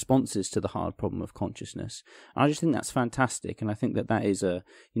responses to the hard problem of consciousness. And I just think that's fantastic, and I think that is a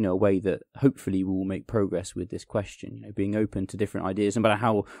way that hopefully we will make progress with this question. Being open to different ideas, no matter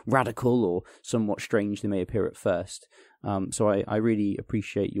how radical or somewhat strange they may appear at first. So I really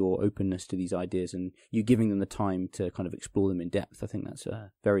appreciate your openness to these ideas and you giving them the time to kind of explore them in depth. I think that's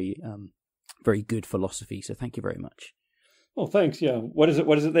very good philosophy, so thank you very much. Oh, thanks. Yeah, what is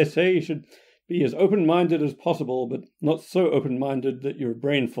it they say? You should be as open-minded as possible, but not so open-minded that your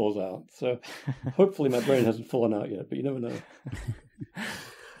brain falls out. So hopefully my brain hasn't fallen out yet, but you never know.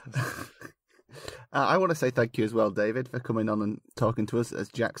 I want to say thank you as well, David, for coming on and talking to us. As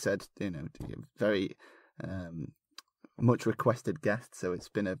Jack said, very much requested guest, so it's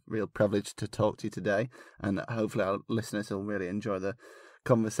been a real privilege to talk to you today, and hopefully our listeners will really enjoy the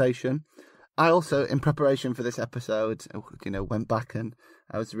conversation. I also, in preparation for this episode, went back and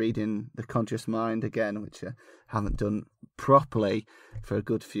I was reading The Conscious Mind again, which I haven't done properly for a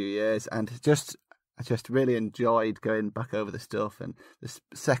good few years, and I just really enjoyed going back over the stuff, and the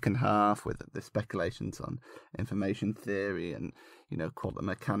second half with the speculations on information theory and quantum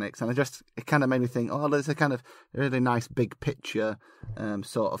mechanics, and it kind of made me think, there's a kind of really nice big picture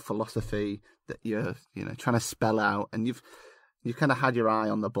sort of philosophy that you're trying to spell out, and you've kind of had your eye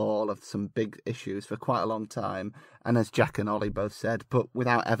on the ball of some big issues for quite a long time, and as Jack and Ollie both said, but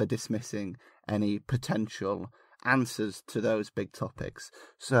without ever dismissing any potential answers to those big topics.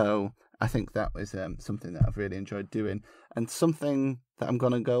 So I think that was something that I've really enjoyed doing, and something that I'm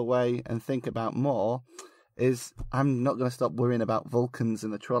going to go away and think about more is I'm not going to stop worrying about Vulcans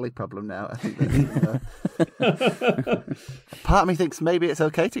and the trolley problem now. I think that, part of me thinks maybe it's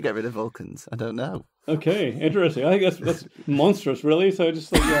okay to get rid of Vulcans. I don't know. Okay, interesting. I think that's monstrous, really. So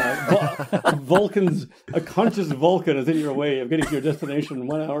just Vulcans, a conscious Vulcan is in your way of getting to your destination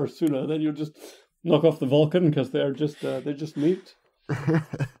 1 hour sooner. Then you'll just knock off the Vulcan because they're just meat.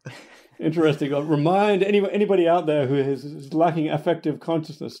 Interesting. I'll remind anybody out there who is lacking affective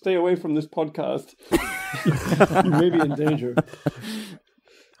consciousness, stay away from this podcast. You may be in danger.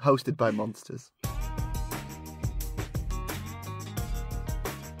 Hosted by monsters.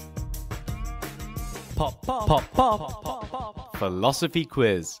 Pop. Philosophy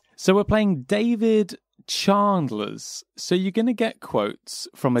quiz. So we're playing David Chandler's. So you're going to get quotes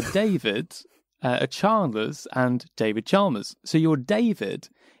from a David a Chalmers and David Chalmers. So your David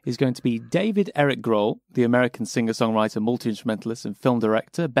is going to be David Eric Grohl, the American singer-songwriter, multi-instrumentalist and film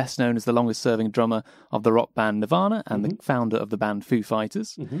director, best known as the longest-serving drummer of the rock band Nirvana and the founder of the band Foo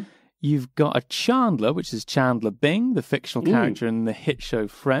Fighters. You've got a Chandler, which is Chandler Bing, the fictional character in the hit show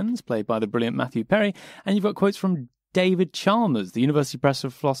Friends, played by the brilliant Matthew Perry. And you've got quotes from David Chalmers, the University Professor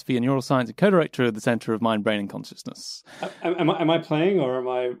of Philosophy and Neuroscience and co-director of the Center of Mind, Brain and Consciousness. Am I playing, or am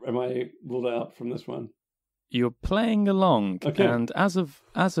I ruled out from this one? You're playing along, and as of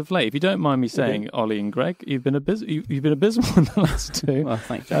late, if you don't mind me saying, Ollie and Greg, you've been abysmal in the last two. Well,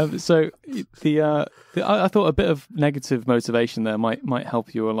 thank you. So I thought a bit of negative motivation there might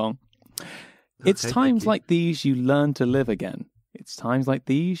help you along. It's times like these you learn to live again. It's times like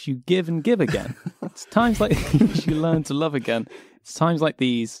these you give and give again. It's times like these you learn to love again. It's times like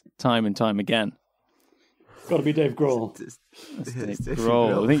these, time and time again. Got to be Dave Grohl. Dave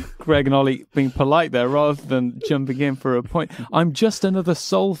Grohl. I think Greg and Ollie being polite there rather than jumping in for a point. I'm just another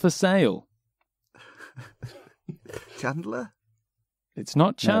soul for sale. Chandler? It's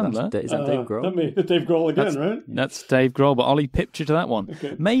not Chandler. No, is that Dave Grohl? That's Dave Grohl again, right? That's Dave Grohl, but Ollie pipped you to that one.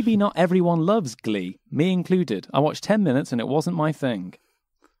 Okay. Maybe not everyone loves Glee, me included. I watched 10 minutes and it wasn't my thing.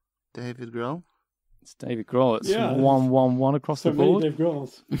 David Grohl? It's David Grohl. It's 1-1-1 across the board. Dave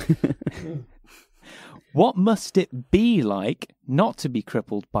Grohls. What must it be like not to be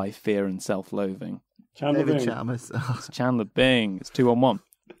crippled by fear and self-loathing? David Chalmers. It's Chandler Bing. It's 2-1-1.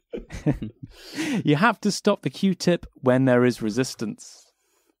 You have to stop the Q-tip when there is resistance.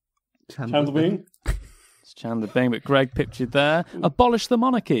 Chandler Bing. It's Chandler Bing, but Greg pictured there. Abolish the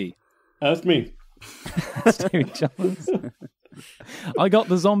monarchy. That's me. It's David Chalmers. I got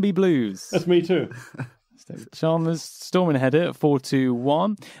the zombie blues. That's me too. It's David Chalmers. Storming ahead at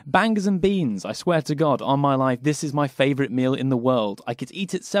 4-2-1. Bangers and beans. I swear to God, on my life, this is my favourite meal in the world. I could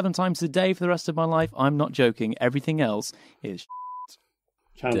eat it 7 times a day for the rest of my life. I'm not joking. Everything else is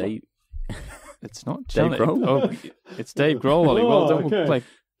Dave. It's not Dave Grohl? Oh, it's Dave Grohl, Ollie. Well done. Okay. We'll play.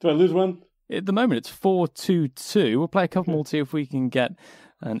 Do I lose one? At the moment, it's 4-2-2. We'll play a couple more, see if we can get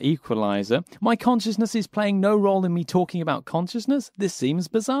an equaliser. My consciousness is playing no role in me talking about consciousness. This seems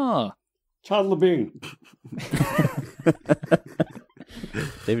bizarre. Chandler Bing.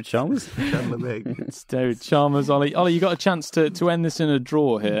 David Chalmers? Chandler Bing. It's David Chalmers, Ollie. Ollie, you got a chance to end this in a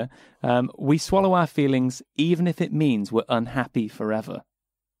draw here. We swallow our feelings even if it means we're unhappy forever.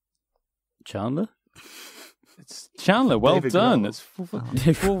 Chandler? It's Chandler. Well David done. Grohl.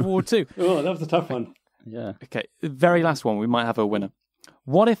 It's 4-4-2. Oh, that was a tough one. Yeah. Okay, the very last one. We might have a winner.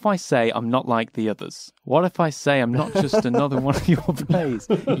 What if I say I'm not like the others? What if I say I'm not just another one of your plays?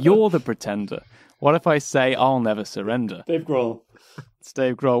 You're the pretender. What if I say I'll never surrender? Dave Grohl. It's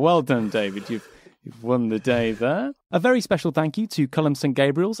Dave Grohl. Well done, David. You've won the day there. A very special thank you to Cullum St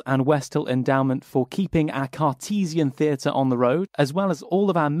Gabriel's and West Hill Endowment for keeping our Cartesian theatre on the road, as well as all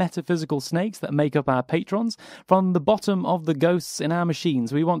of our metaphysical snakes that make up our patrons. From the bottom of the ghosts in our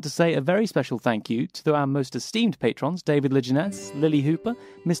machines, we want to say a very special thank you to our most esteemed patrons, David Ligoness, Lily Hooper,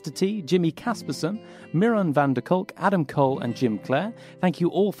 Mr. T, Jimmy Casperson, Miran van der Kolk, Adam Cole and Jim Clare. Thank you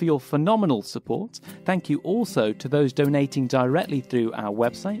all for your phenomenal support. Thank you also to those donating directly through our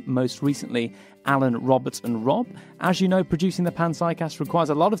website, most recently Alan, Robert and Rob. As you know, producing the Panpsycast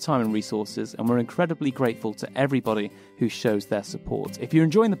requires a lot of time and resources, and we're incredibly grateful to everybody who shows their support. If you're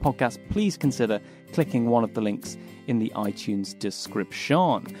enjoying the podcast, please consider clicking one of the links in the iTunes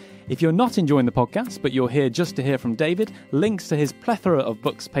description. If you're not enjoying the podcast, but you're here just to hear from David, links to his plethora of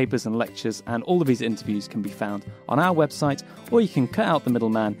books, papers and lectures and all of his interviews can be found on our website, or you can cut out the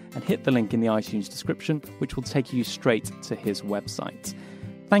middleman and hit the link in the iTunes description, which will take you straight to his website.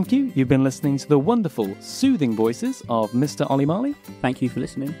 Thank you. You've been listening to the wonderful, soothing voices of Mr. Ollie Marley. Thank you for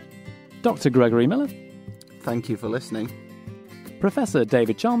listening. Dr. Gregory Miller. Thank you for listening. Professor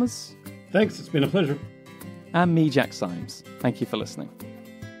David Chalmers. Thanks, it's been a pleasure. And me, Jack Symes. Thank you for listening.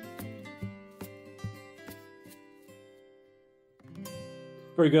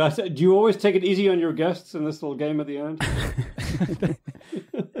 Very good. I said, do you always take it easy on your guests in this little game at the end?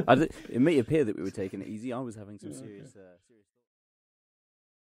 It may appear that we were taking it easy. I was having some serious...